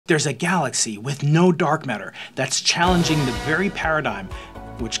There's a galaxy with no dark matter that's challenging the very paradigm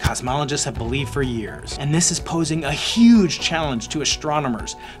which cosmologists have believed for years. And this is posing a huge challenge to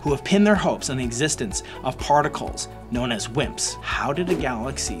astronomers who have pinned their hopes on the existence of particles known as WIMPs. How did a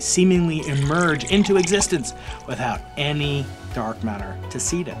galaxy seemingly emerge into existence without any dark matter to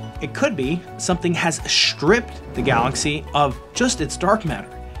seed it? It could be something has stripped the galaxy of just its dark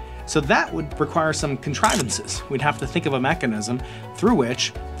matter. So that would require some contrivances. We'd have to think of a mechanism through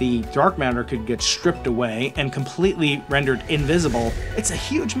which the dark matter could get stripped away and completely rendered invisible. It's a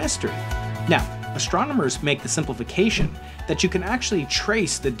huge mystery. Now, astronomers make the simplification that you can actually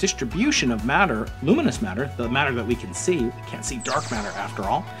trace the distribution of matter, luminous matter, the matter that we can see. We can't see dark matter after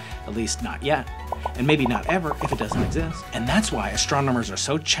all, at least not yet, and maybe not ever if it doesn't exist. And that's why astronomers are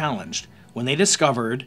so challenged when they discovered